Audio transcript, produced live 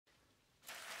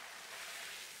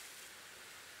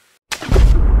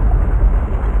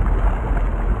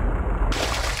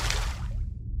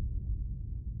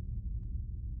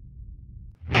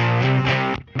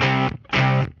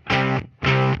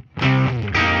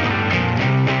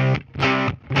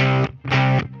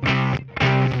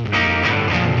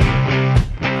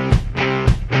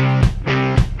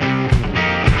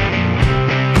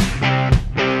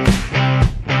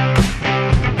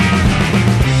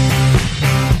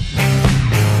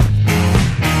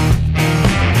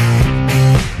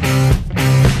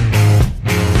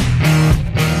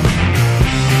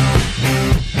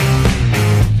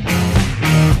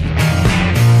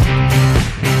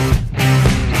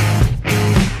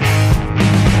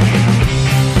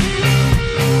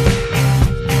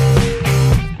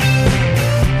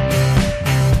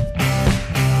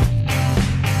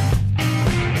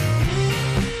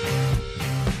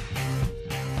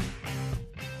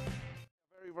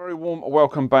Very warm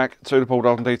welcome back to the Paul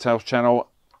Dalton Details channel,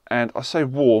 and I say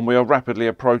warm, we are rapidly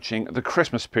approaching the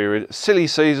Christmas period. Silly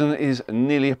season is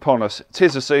nearly upon us.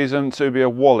 'Tis a season to be a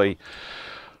wally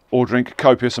or drink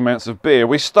copious amounts of beer.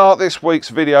 We start this week's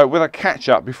video with a catch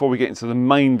up before we get into the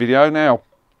main video. Now,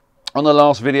 on the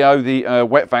last video, the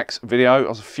wet vacs video, I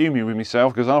was fuming with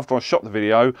myself because after I shot the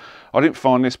video I didn't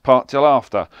find this part till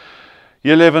after.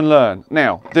 You live and learn.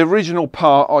 Now, the original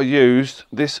part I used,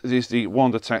 this is the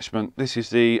wand attachment. This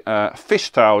is the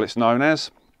fishtail, it's known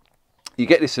as. You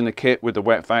get this in the kit with the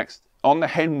wet vacs. On the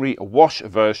Henry Wash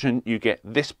version, you get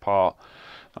this part.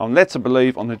 I'm led to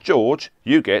believe on the George,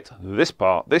 you get this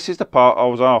part. This is the part I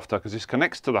was after because this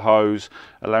connects to the hose,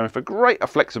 allowing for greater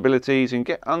flexibilities and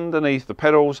get underneath the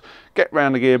pedals, get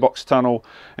round the gearbox tunnel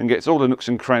and gets all the nooks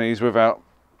and crannies without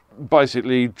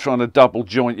basically trying to double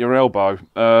joint your elbow.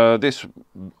 This,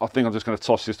 I think I'm just going to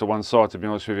toss this to one side, to be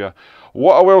honest with you.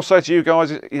 What I will say to you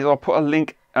guys is I'll put a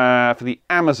link for the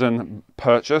Amazon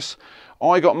purchase.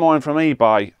 I got mine from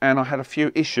eBay and I had a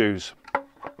few issues,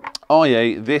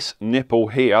 i.e. this nipple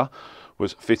here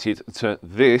was fitted to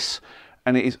this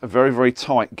and it is very, very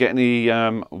tight getting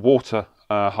the water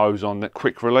hose on, that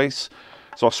quick release.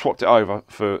 So I swapped it over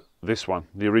for this one,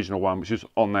 the original one, which is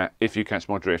on that, if you catch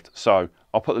my drift. So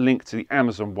I'll put the link to the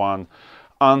Amazon one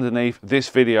underneath this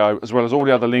video, as well as all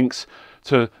the other links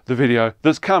to the video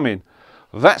that's coming.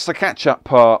 That's the catch-up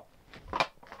part.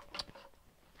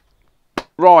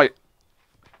 Right,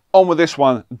 on with this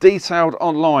one. Detailed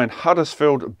online,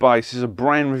 Huddersfield base. This is a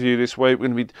brand review this week. We're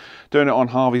going to be doing it on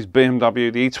Harvey's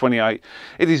BMW, the E28.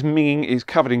 It is minging, it's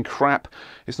covered in crap.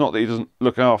 It's not that he doesn't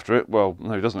look after it. Well,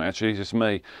 no, he doesn't actually, it's just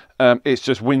me. It's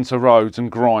just winter roads and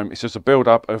grime. It's just a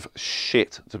build-up of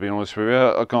shit, to be honest with you.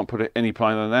 I can't put it any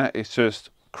plainer than that. It's just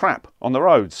crap on the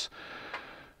roads.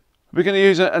 We're going to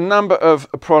use a number of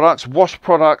products, wash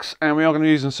products, and we are going to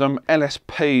be using some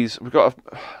LSPs. We've got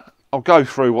I'll go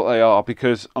through what they are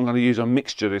because I'm going to use a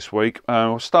mixture this week.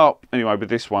 We'll start anyway with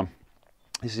this one.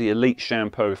 This is the Elite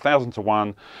Shampoo, 1000 to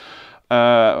 1,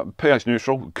 pH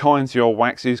neutral, kind to your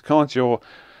waxes, kind to your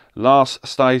last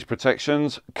stage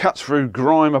protections, cuts through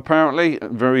grime apparently,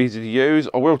 very easy to use.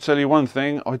 I will tell you one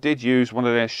thing, I did use one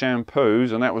of their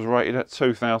shampoos and that was rated at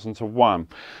 2000 to 1.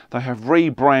 They have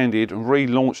rebranded and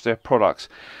relaunched their products.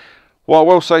 What I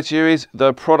will say to you is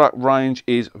the product range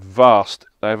is vast.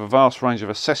 They have a vast range of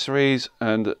accessories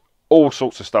and all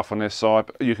sorts of stuff on their site.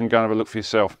 You can go and have a look for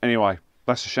yourself. Anyway,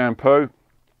 that's the shampoo.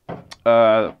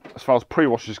 As far as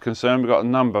pre-wash is concerned, we've got a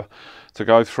number to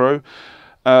go through.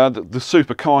 The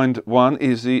super kind one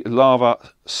is the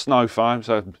Lava Snow Foam.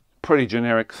 So pretty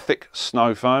generic, thick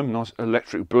snow foam, nice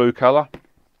electric blue colour.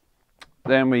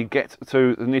 Then we get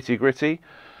to the nitty gritty.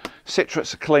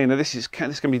 Citrus cleaner. This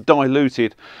can be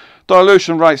diluted.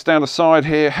 Dilution rates down the side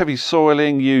here. Heavy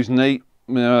soiling, use neat.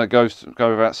 You know, that go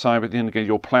without saying, but at the end again,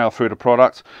 you'll plough through the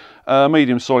product.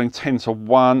 Medium soiling 10 to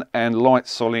 1 and light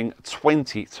soiling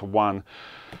 20 to 1.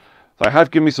 They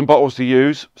have given me some bottles to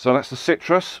use, so that's the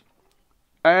citrus.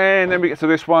 And then we get to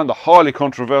this one, the highly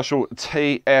controversial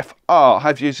TFR. I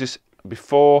have used this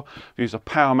before. I've used a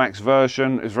Power Max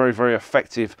version. It's very, very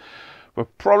effective. We're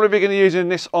probably going to be using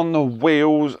this on the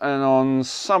wheels and on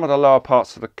some of the lower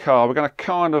parts of the car. We're going to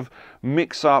kind of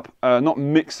mix up, not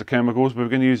mix the chemicals, but we're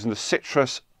going to use the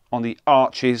citrus on the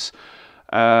arches,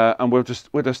 and we'll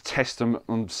just test them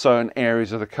on certain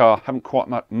areas of the car. Haven't quite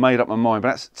made up my mind,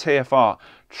 but that's TFR,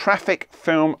 Traffic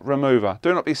Film Remover.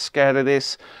 Do not be scared of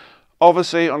this.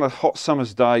 Obviously, on a hot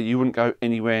summer's day, you wouldn't go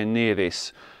anywhere near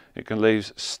this. It can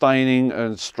leave staining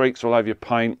and streaks all over your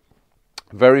paint.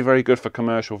 Very, very good for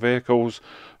commercial vehicles,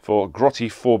 for grotty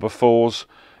 4x4s.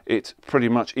 It's pretty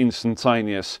much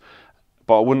instantaneous,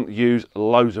 but I wouldn't use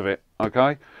loads of it,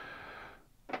 okay?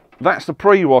 That's the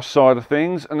pre-wash side of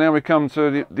things, and now we come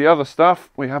to the other stuff.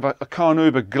 We have a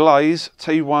Carnauba glaze,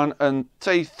 T1 and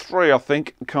T3, I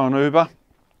think, Carnauba.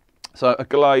 So a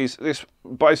glaze, this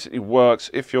basically works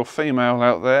if you're female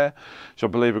out there, which I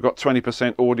believe we've got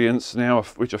 20% audience now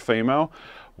which are female.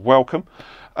 Welcome.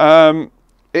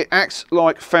 It acts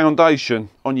like foundation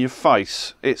on your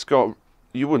face. It's got,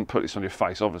 you wouldn't put this on your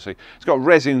face obviously. It's got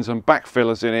resins and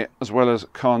backfillers in it, as well as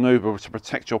Carnauba to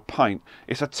protect your paint.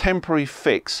 It's a temporary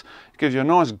fix. It gives you a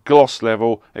nice gloss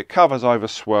level. It covers over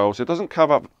swirls. It doesn't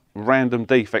cover up random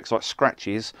defects like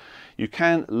scratches. You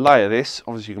can layer this.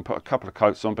 Obviously you can put a couple of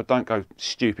coats on, but don't go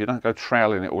stupid. Don't go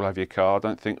troweling it all over your car.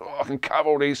 Don't think, oh, I can cover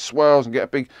all these swirls and get a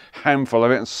big handful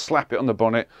of it and slap it on the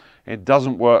bonnet. It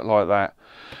doesn't work like that.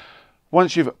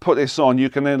 Once you've put this on, you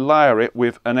can then layer it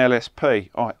with an LSP,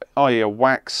 i.e. a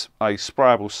wax, a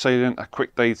sprayable sealant, a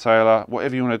quick detailer,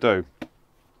 whatever you want to do.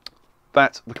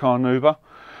 That's the Carnauba.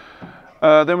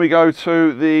 Then we go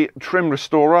to the trim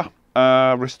restorer,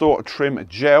 Restore Trim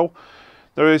Gel.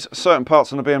 There is certain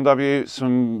parts on the BMW,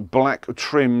 some black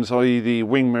trims, i.e. the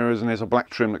wing mirrors, and there's a black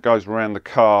trim that goes around the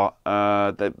car.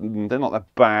 They're not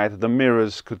that bad. The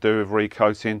mirrors could do with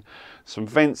recoating. Some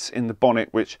vents in the bonnet,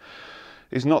 which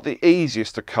is not the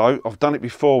easiest to coat. I've done it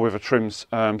before with a trim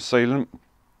sealant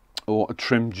or a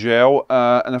trim gel,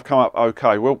 and they've come up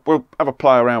okay. We'll have a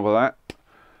play around with that.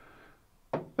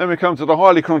 Then we come to the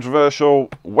highly controversial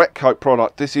wet coat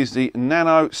product. This is the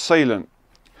Nano Sealant.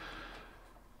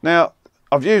 Now,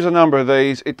 I've used a number of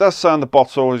these. It does say on the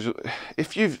bottle,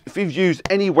 if you've used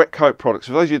any wet coat products,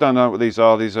 for those of you who don't know what these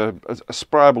are a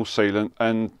sprayable sealant,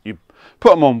 and you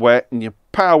put them on wet and you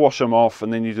power wash them off,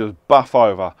 and then you just buff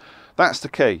over. That's the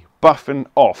key, buffing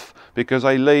off, because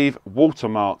they leave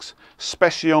watermarks,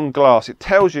 especially on glass. It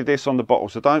tells you this on the bottle,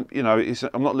 so don't, you know,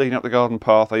 I'm not leading up the garden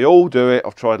path. They all do it.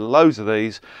 I've tried loads of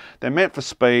these. They're meant for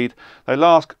speed. They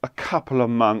last a couple of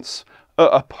months at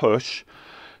a push,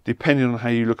 depending on how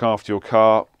you look after your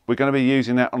car. We're going to be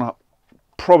using that on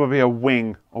probably a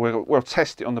wing, or we'll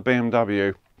test it on the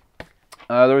BMW.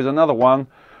 There is another one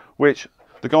which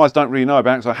the guys don't really know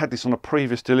about, because I had this on a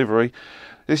previous delivery.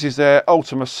 This is their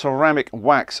Ultima Ceramic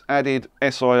Wax Added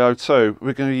SiO2.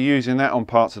 We're going to be using that on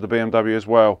parts of the BMW as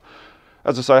well.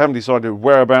 As I say, I haven't decided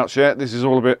whereabouts yet. This is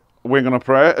all a bit wing on a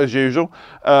prayer as usual,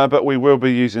 but we will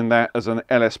be using that as an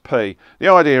LSP. The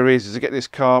idea is to get this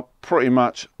car pretty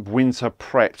much winter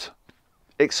prepped,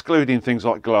 excluding things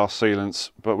like glass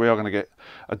sealants, but we are going to get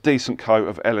a decent coat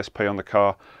of LSP on the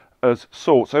car as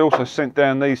sorts. I also sent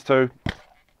down these two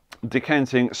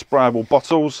decanting sprayable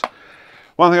bottles.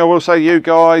 One thing I will say, you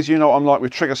guys, you know what I'm like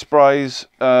with trigger sprays.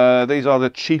 These are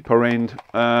the cheaper end.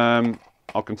 I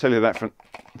can tell you that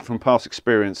from past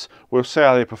experience. We'll see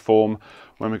how they perform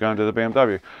when we go into the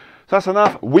BMW. So that's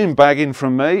enough windbagging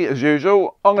from me, as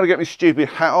usual. I'm going to get my stupid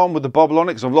hat on with the bobble on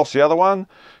it, because I've lost the other one.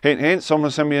 Hint, hint,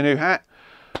 someone send me a new hat.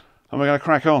 And we're going to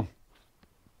crack on.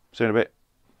 See you in a bit.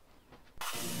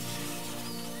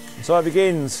 So it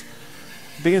begins.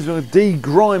 It begins with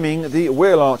degriming the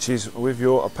wheel arches with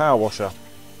your power washer.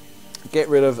 Get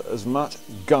rid of as much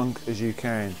gunk as you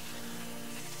can.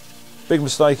 Big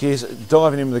mistake is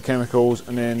diving in with the chemicals,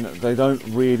 and then they don't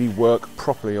really work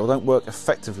properly, or don't work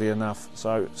effectively enough.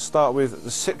 So start with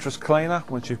the citrus cleaner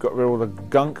once you've got rid of all the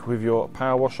gunk with your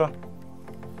power washer.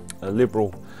 A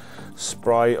liberal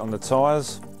spray on the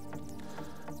tyres,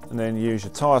 and then use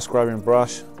your tyre scrubbing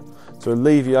brush to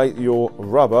alleviate your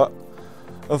rubber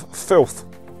of filth.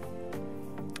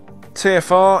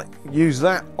 TFR, use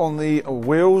that on the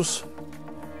wheels.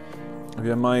 You'll be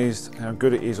amazed how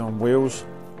good it is on wheels.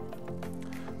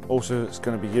 Also, it's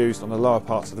going to be used on the lower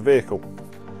parts of the vehicle.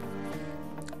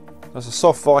 That's a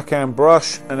soft Vicam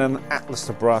brush and an Atlas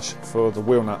brush for the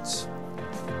wheel nuts.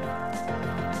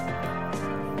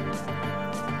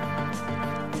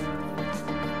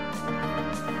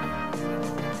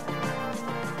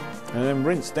 And then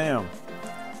rinse down.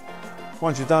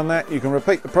 Once you've done that, you can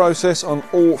repeat the process on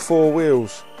all four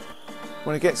wheels.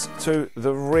 When it gets to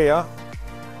the rear,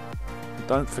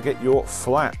 don't forget your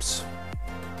flaps.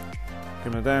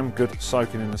 Give them a damn good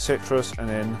soaking in the citrus, and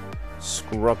then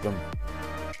scrub them.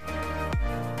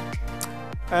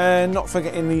 And not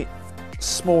forgetting the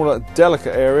smaller,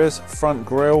 delicate areas. Front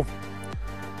grille,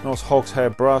 nice hog's hair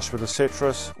brush with the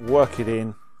citrus, work it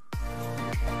in.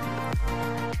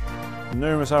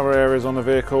 Numerous other areas on the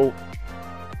vehicle.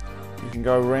 You can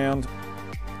go around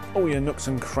all your nooks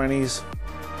and crannies,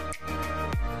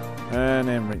 and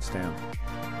then rinse down.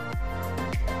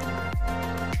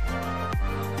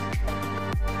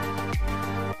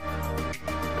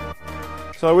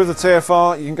 So with the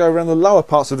TFR, you can go around the lower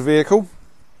parts of the vehicle,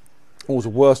 all the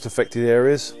worst affected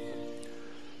areas,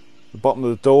 the bottom of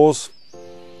the doors.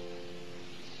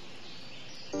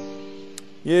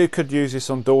 You could use this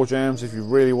on door jambs if you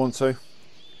really want to.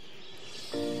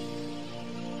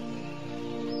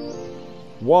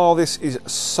 While this is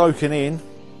soaking in,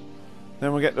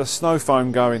 then we'll get the snow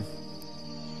foam going.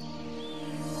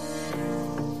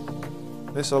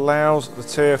 This allows the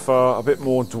TFR a bit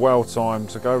more dwell time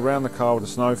to go around the car with the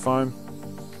snow foam.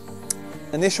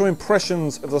 Initial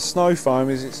impressions of the snow foam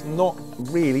is it's not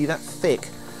really that thick.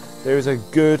 There is a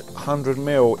good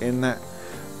 100ml in that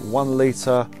 1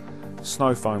 litre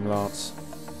snow foam lance.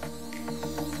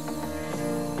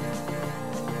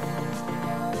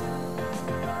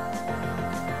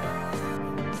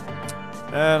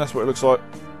 And that's what it looks like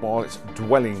while it's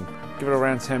dwelling. Give it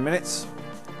around 10 minutes.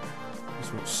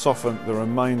 This will soften the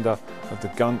remainder of the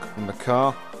gunk from the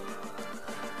car,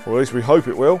 or at least we hope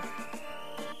it will.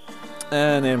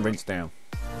 And then rinse down.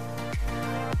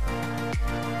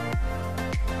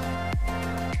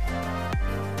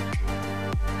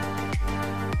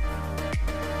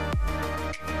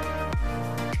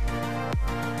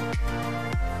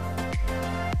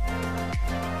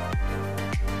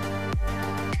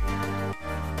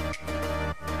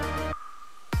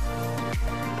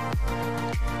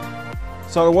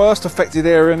 So the worst affected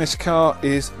area in this car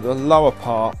is the lower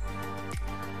part.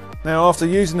 Now after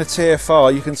using the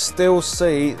TFR you can still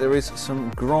see there is some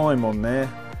grime on there.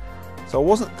 So I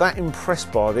wasn't that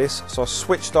impressed by this, so I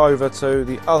switched over to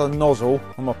the other nozzle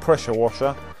on my pressure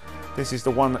washer. This is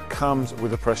the one that comes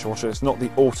with the pressure washer, it's not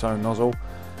the auto nozzle.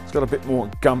 It's got a bit more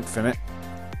gumph in it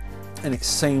and it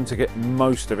seemed to get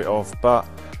most of it off, but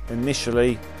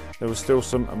initially there was still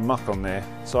some muck on there.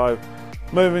 So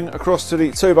moving across to the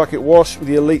 2-bucket wash with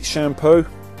the Elite shampoo.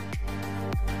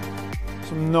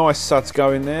 Some nice suds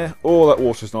going there. Oh, that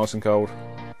water's nice and cold.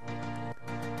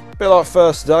 A bit like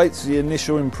first dates, the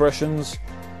initial impressions.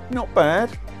 Not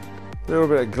bad. A little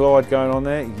bit of glide going on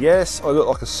there. Yes, I look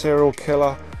like a serial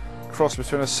killer. Cross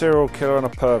between a serial killer and a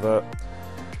pervert.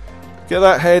 Get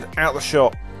that head out the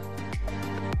shop.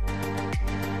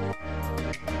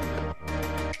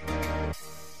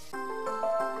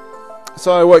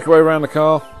 So work your way around the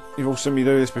car. You've all seen me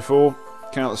do this before,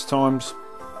 countless times.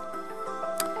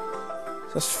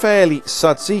 So it's fairly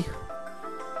sudsy.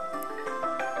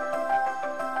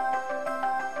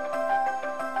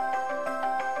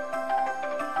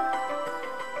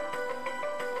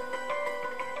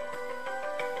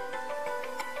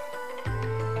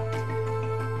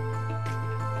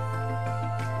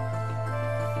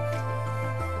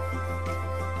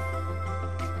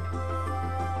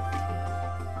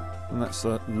 And that's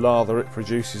the lather it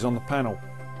produces on the panel.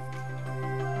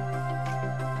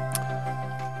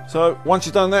 So once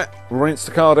you've done that, rinse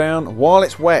the car down. While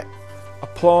it's wet,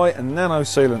 apply a nano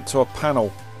sealant to a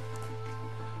panel.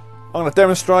 I'm going to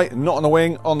demonstrate, not on the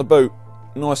wing, on the boot.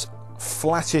 Nice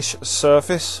flattish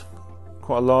surface,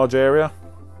 quite a large area.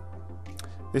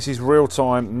 This is real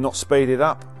time, not speeded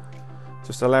up.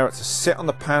 Just allow it to sit on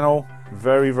the panel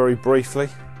very, very briefly.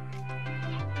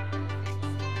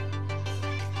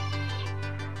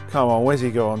 Come on, where's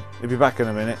he gone? He'll be back in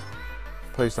a minute.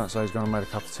 Please don't say he's gone and made a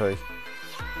cup of tea.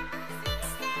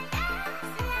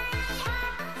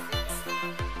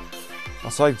 I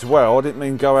say dwell, I didn't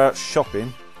mean go out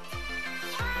shopping.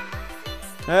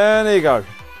 And there you go.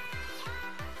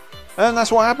 And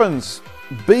that's what happens.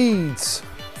 Beads.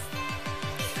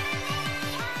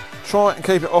 Try and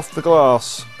keep it off the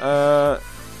glass.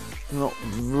 Not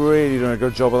really doing a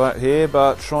good job of that here,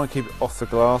 but try and keep it off the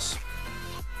glass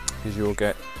because you'll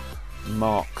get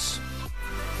marks.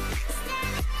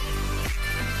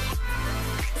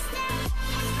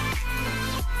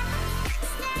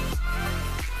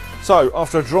 So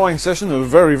after a drying session, a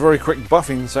very, very quick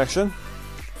buffing session,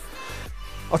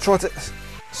 I tried to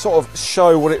sort of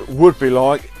show what it would be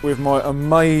like with my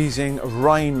amazing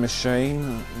rain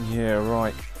machine. Yeah,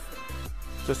 right.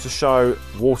 Just to show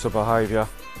water behaviour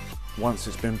once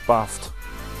it's been buffed.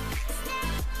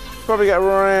 Probably get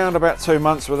around about 2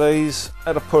 months with these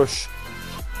at a push.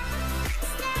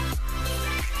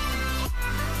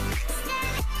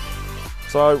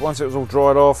 So once it was all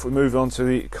dried off, we moved on to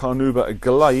the Carnauba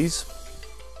glaze,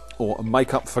 or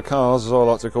makeup for cars as I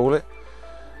like to call it.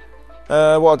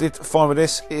 What I did find with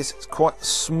this is it's quite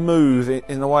smooth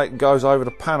in the way it goes over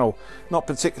the panel. Not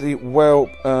particularly well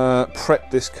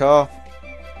prepped, this car.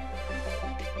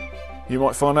 You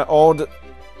might find that odd,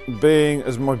 being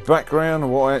as my background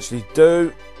and what I actually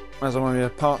do, as I'm only a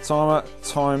part-timer.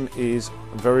 Time is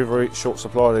very, very short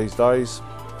supply these days.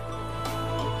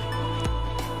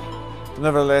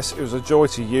 Nevertheless, it was a joy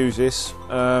to use this.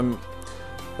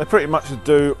 They pretty much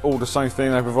do all the same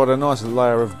thing. They provide a nice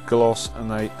layer of gloss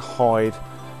and they hide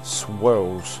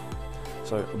swirls.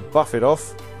 So buff it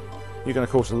off. You can of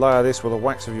course layer this with a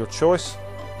wax of your choice.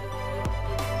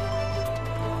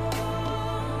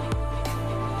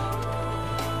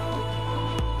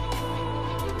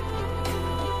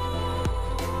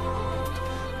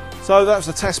 So that was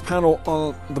the test panel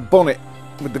on the bonnet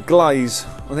with the glaze,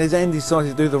 and they then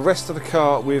decided to do the rest of the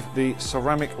car with the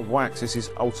ceramic wax. This is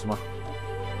Ultima.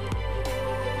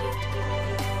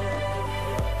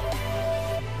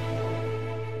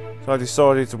 So I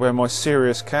decided to wear my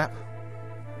serious cap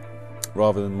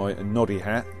rather than my noddy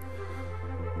hat.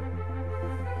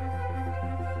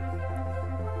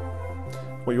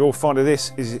 What you will find of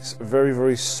this is it's very,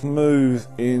 very smooth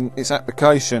in its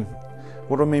application.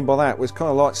 What do I mean by that? Well, it's kind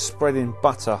of like spreading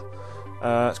butter.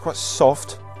 It's quite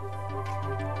soft.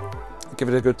 Give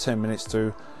it a good 10 minutes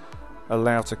to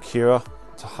allow to cure,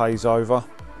 to haze over.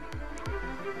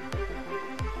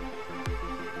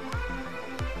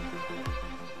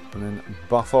 And then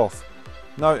buff off.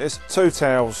 Notice 2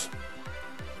 towels.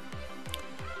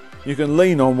 You can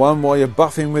lean on one while you're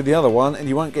buffing with the other one and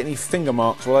you won't get any finger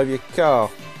marks all over your car.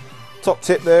 Top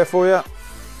tip there for you.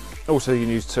 Also, you can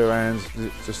use two hands to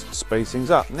just speed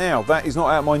things up. Now, that is not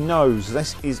out my nose.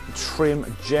 This is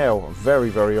trim gel. Very,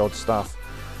 very odd stuff.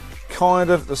 Kind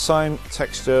of the same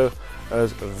texture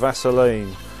as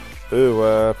Vaseline.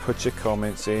 Ooh, put your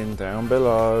comments in down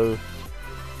below.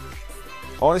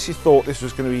 I honestly thought this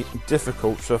was going to be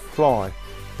difficult to apply,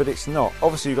 but it's not.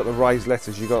 Obviously, you've got the raised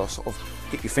letters. You've got to sort of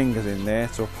get your fingers in there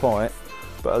to apply it,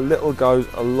 but a little goes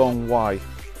a long way.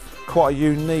 Quite a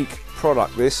unique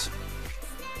product, this.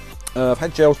 I've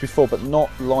had gels before, but not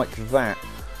like that.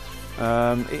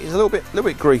 It is a little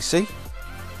bit greasy,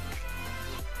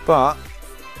 but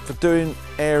for doing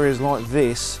areas like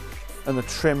this and the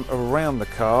trim around the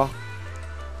car,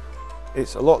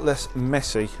 it's a lot less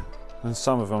messy than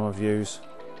some of them I've used.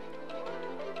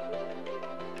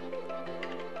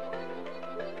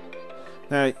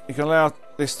 Now you can allow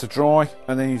this to dry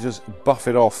and then you just buff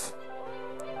it off.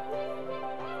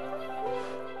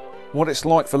 What it's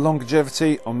like for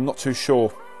longevity, I'm not too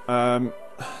sure.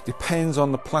 Depends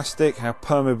on the plastic, how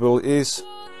permeable it is,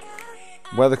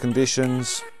 weather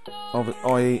conditions,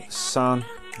 i.e. sun,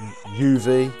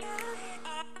 UV.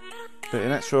 But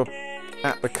in actual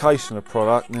application of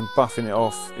product and then buffing it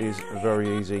off is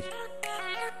very easy.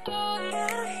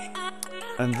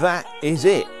 And that is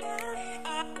it.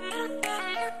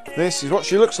 This is what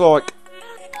she looks like.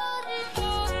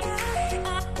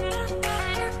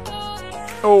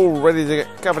 All ready to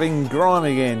get covered in grime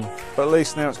again, but at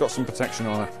least now it's got some protection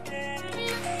on her.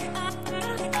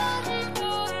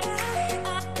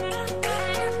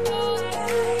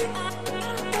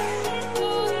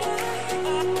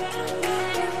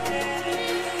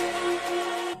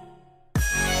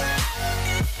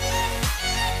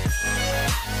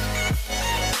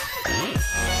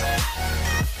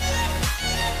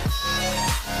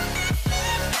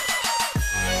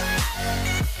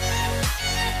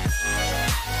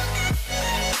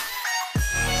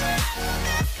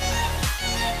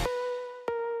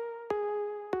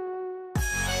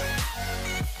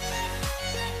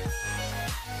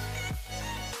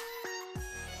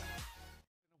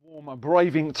 I'm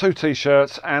braving 2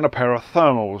 t-shirts and a pair of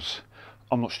thermals.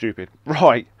 I'm not stupid.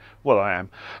 Right, well I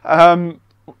am.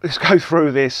 Let's go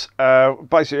through this.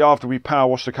 Basically after we power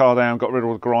washed the car down, got rid of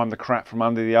all the grime, the crap from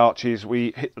under the arches,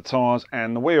 we hit the tyres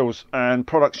and the wheels, and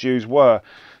products used were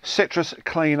citrus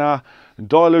cleaner,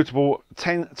 dilutable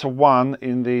 10:1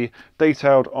 in the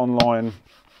detailed online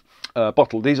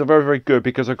bottle. These are very, very good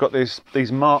because I've got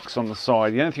these marks on the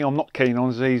side. The only thing I'm not keen on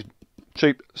is these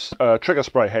cheap trigger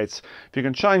spray heads. If you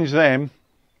can change them,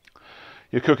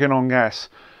 you're cooking on gas.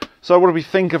 So what do we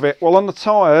think of it? Well, on the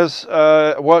tyres,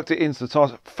 worked it into the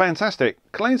tyres, fantastic.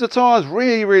 Cleans the tyres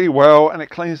really, really well, and it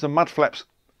cleans the mud flaps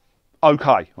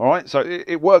okay, all right? So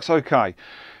it works okay.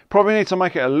 Probably need to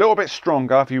make it a little bit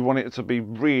stronger if you want it to be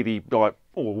really like,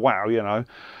 oh wow, you know,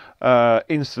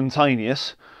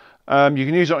 instantaneous. You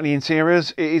can use it on the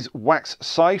interiors. It is wax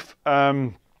safe.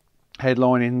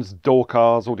 Headlinings, door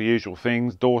cards, all the usual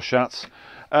things, door shuts.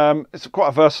 It's quite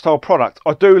a versatile product.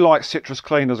 I do like citrus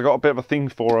cleaners. I've got a bit of a thing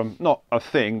for them. Not a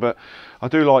thing, but I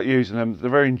do like using them.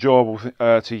 They're very enjoyable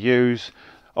to use.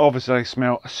 Obviously they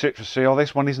smell citrusy. Oh,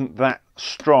 this one isn't that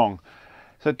strong.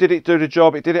 So did it do the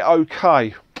job? It did it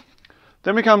okay.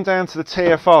 Then we come down to the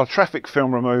TFR, traffic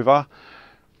film remover.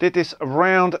 Did this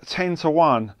around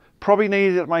 10:1. Probably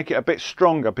needed to make it a bit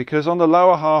stronger because on the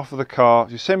lower half of the car,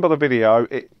 if you see by the video,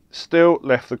 it still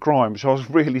left the grime, which I was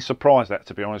really surprised at,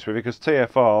 to be honest with you, because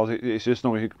TFRs, it's just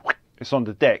normally, it's on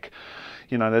the deck.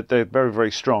 You know, they're very,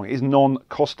 very strong. It is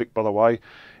non-caustic, by the way.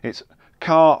 It's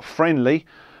car friendly.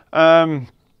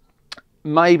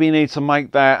 Maybe need to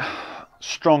make that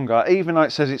stronger, even though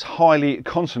it says it's highly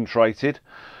concentrated.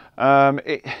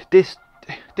 This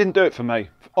didn't do it for me.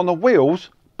 On the wheels,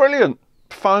 brilliant.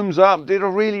 Foams up, did a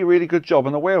really, really good job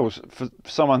on the wheels. For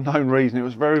some unknown reason, it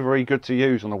was very, very good to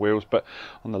use on the wheels, but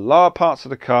on the lower parts of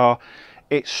the car,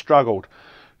 it struggled.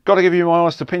 Got to give you my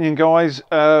honest opinion, guys.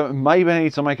 Maybe I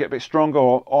need to make it a bit stronger,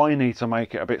 or I need to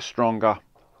make it a bit stronger.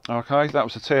 Okay, that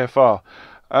was the TFR.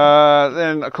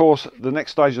 Then, of course, the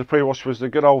next stage of the pre-wash was the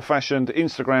good old-fashioned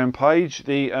Instagram page,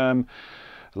 the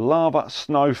lava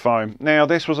snow foam. Now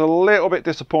this was a little bit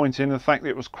disappointing in the fact that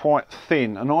it was quite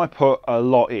thin, and I put a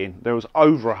lot in. There was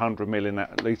over 100 ml in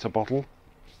that litre bottle,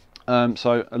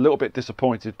 so a little bit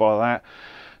disappointed by that.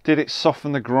 Did it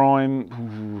soften the grime?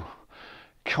 Ooh,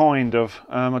 kind of.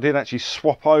 I did actually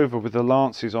swap over with the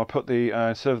lances. I put the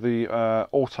instead of the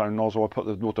auto nozzle, I put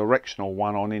the more directional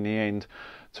one on in the end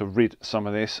to rid some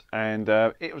of this, and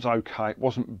it was okay. It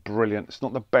wasn't brilliant. It's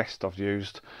not the best I've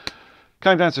used.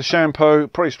 Came down to shampoo,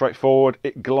 pretty straightforward.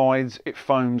 It glides, it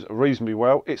foams reasonably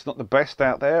well. It's not the best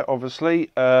out there, obviously.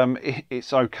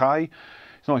 It's okay.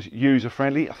 It's nice, user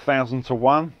friendly, 1,000 to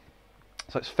 1.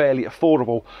 So it's fairly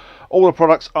affordable. All the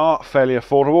products are fairly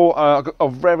affordable. A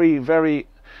very,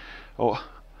 oh,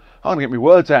 I'm gonna get my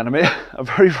words out in a minute. A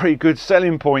very good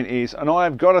selling point is, and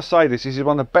I've got to say this is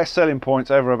one of the best selling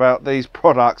points ever about these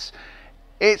products.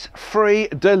 It's free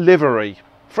delivery.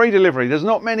 Free delivery. There's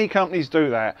not many companies do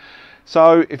that.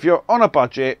 So if you're on a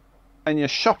budget and you're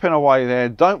shopping away there,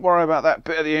 don't worry about that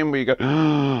bit at the end where you go,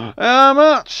 how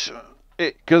much?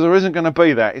 Because there isn't going to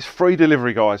be that. It's free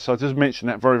delivery, guys. So I just mentioned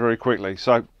that very quickly.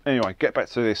 So anyway, get back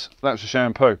to this. That was the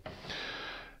shampoo.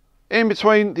 In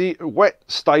between the wet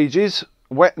stages,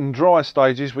 wet and dry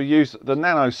stages, we use the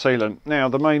nano sealant. Now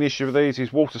the main issue with these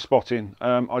is water spotting.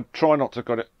 I try not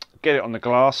to get it on the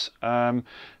glass.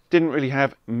 Didn't really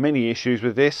have many issues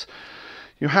with this.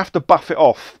 You have to buff it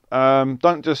off.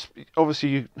 Don't just,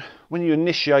 obviously when you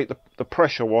initiate the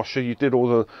pressure washer, you did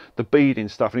all the beading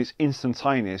stuff and it's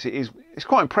instantaneous. It's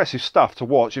quite impressive stuff to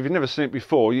watch. If you've never seen it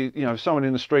before, you know, someone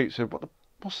in the street said,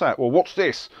 what's that? Well, what's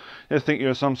this? You think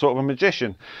you're some sort of a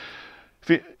magician.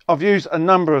 I've used a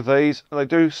number of these. They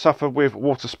do suffer with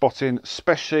water spotting,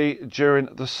 especially during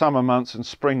the summer months and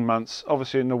spring months.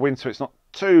 Obviously in the winter it's not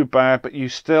too bad, but you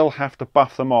still have to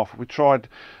buff them off. We tried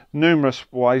numerous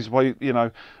ways, you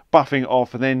know, buffing it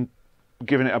off and then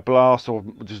giving it a blast, or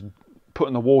just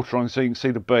putting the water on so you can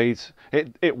see the beads.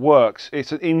 It works.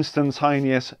 It's an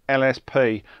instantaneous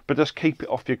LSP, but just keep it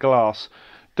off your glass.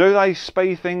 Do they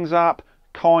speed things up?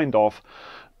 Kind of,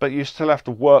 but you still have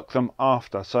to work them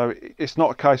after. So it's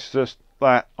not a case of just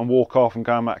that and walk off and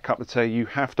go and make a cup of tea. You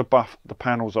have to buff the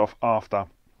panels off after.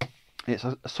 It's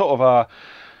a sort of a,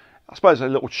 I suppose, a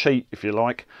little cheat if you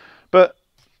like, but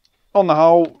on the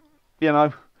whole, you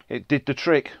know, it did the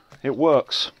trick. It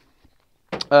works.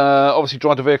 Obviously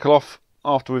dried the vehicle off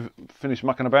after we've finished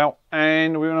mucking about,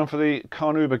 and we went on for the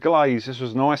Carnauba glaze. This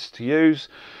was nice to use.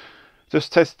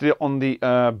 Just tested it on the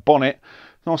bonnet.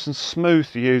 Nice and smooth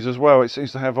to use as well. It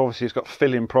seems to have, obviously it's got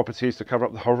filling properties to cover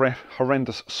up the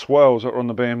horrendous swirls that are on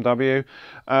the BMW.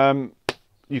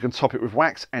 You can top it with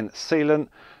wax and sealant,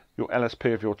 your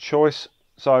LSP of your choice.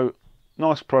 So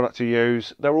nice product to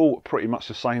use. They're all pretty much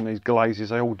the same, these glazes.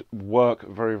 They all work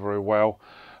very well.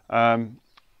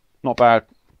 Not bad.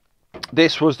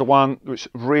 This was the one which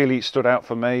really stood out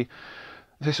for me.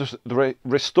 This was the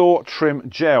Restore Trim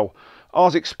Gel. I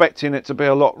was expecting it to be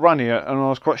a lot runnier, and I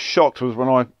was quite shocked when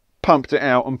I pumped it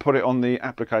out and put it on the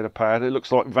applicator pad. It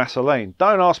looks like Vaseline.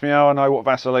 Don't ask me how I know what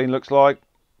Vaseline looks like.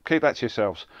 Keep that to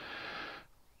yourselves.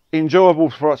 Enjoyable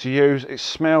product to use. It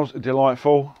smells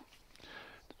delightful.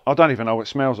 I don't even know what it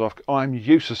smells of. I'm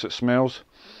useless at smells.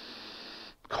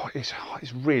 God, it's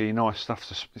really nice stuff.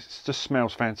 It just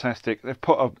smells fantastic. They've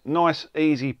put a nice,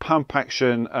 easy pump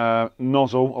action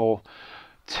nozzle or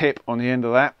tip on the end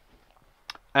of that,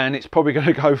 and it's probably going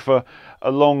to go for a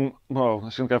long, well,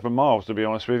 it's going to go for miles, to be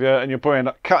honest with you, and you'll probably end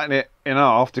up cutting it in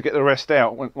half to get the rest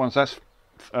out once that's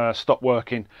stopped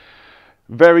working.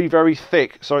 Very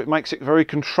thick, so it makes it very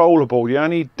controllable. The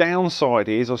only downside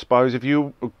is, I suppose, if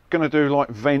you're going to do like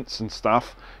vents and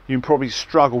stuff, you can probably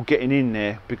struggle getting in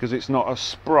there because it's not a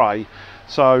spray.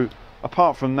 So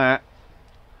apart from that,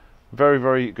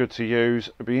 very good to use.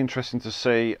 It'd be interesting to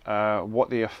see what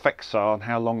the effects are and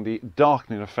how long the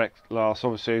darkening effect lasts.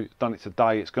 Obviously, done it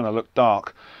today, it's going to look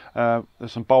dark.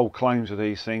 There's some bold claims of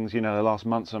these things, you know, the last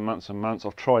months and months.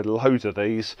 I've tried loads of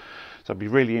these, so it'd be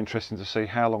really interesting to see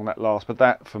how long that lasts. But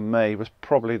that, for me, was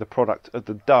probably the product of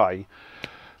the day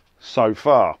so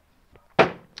far.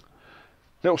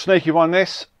 Little sneaky one,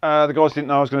 this. The guys didn't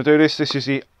know I was going to do this. This is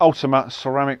the Ultima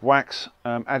Ceramic Wax,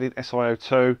 added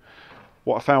SiO2.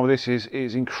 What I found with this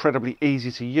is incredibly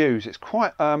easy to use. It's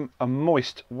quite a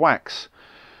moist wax.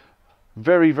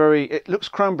 It looks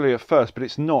crumbly at first, but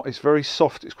it's not. It's very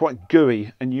soft. It's quite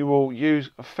gooey, and you will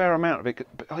use a fair amount of it.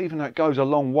 But even though it goes a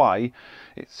long way,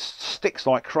 it sticks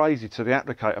like crazy to the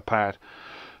applicator pad.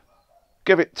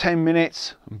 Give it 10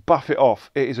 minutes and buff it off.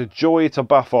 It is a joy to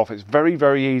buff off. It's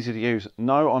very easy to use.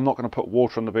 No, I'm not going to put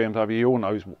water on the BMW. You all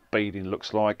know what beading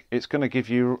looks like. It's going to give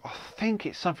you, I think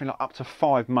it's something like up to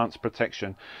 5 months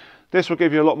protection. This will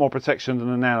give you a lot more protection than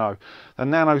the Nano. The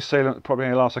Nano sealant probably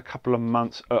only lasts a couple of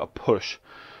months at a push.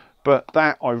 But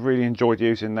that, I really enjoyed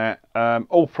using that.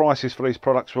 All prices for these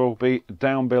products will be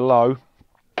down below.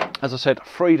 As I said,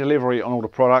 free delivery on all the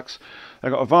products.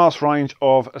 They've got a vast range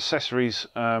of accessories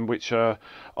which are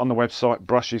on the website,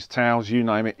 brushes, towels, you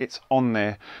name it, it's on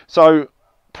there. So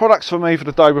products for me for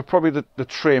the day were probably the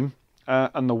trim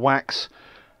and the wax.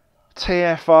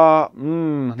 TFR,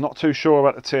 not too sure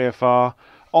about the TFR.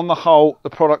 On the whole, the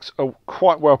products are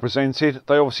quite well presented.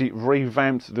 They obviously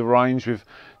revamped the range with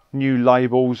new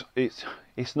labels. It's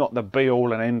It's not the be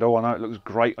all and end all. I know it looks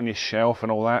great on your shelf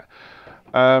and all that.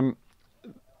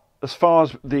 As far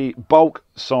as the bulk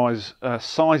sizes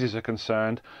are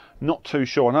concerned, not too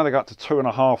sure. I know they go up to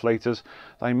 2.5 litres.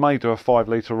 They may do a 5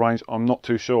 litre range. I'm not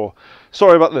too sure.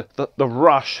 Sorry about the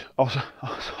rush. I was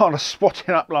kind of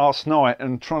spotting up last night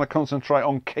and trying to concentrate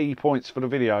on key points for the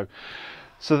video.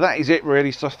 So that is it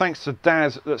really. So thanks to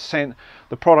Daz that sent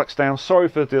the products down. Sorry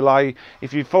for the delay.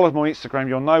 If you followed my Instagram,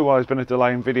 you'll know why there's been a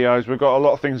delay in videos. We've got a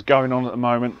lot of things going on at the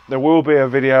moment. There will be a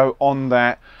video on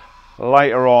that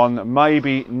later on,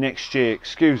 maybe next year.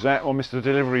 Excuse that, or Mr.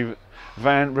 Delivery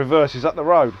Van reverses up the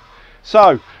road.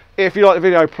 So if you like the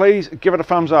video, please give it a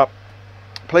thumbs up.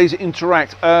 Please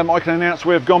interact. I can announce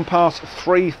we've gone past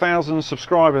 3,000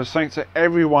 subscribers. Thanks to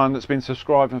everyone that's been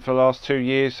subscribing for the last 2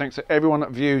 years. Thanks to everyone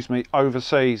that views me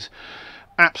overseas.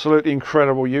 Absolutely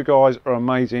incredible. You guys are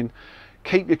amazing.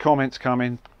 Keep your comments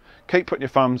coming. Keep putting your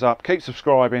thumbs up. Keep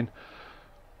subscribing.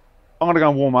 I'm going to go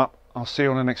and warm up. I'll see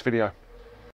you on the next video.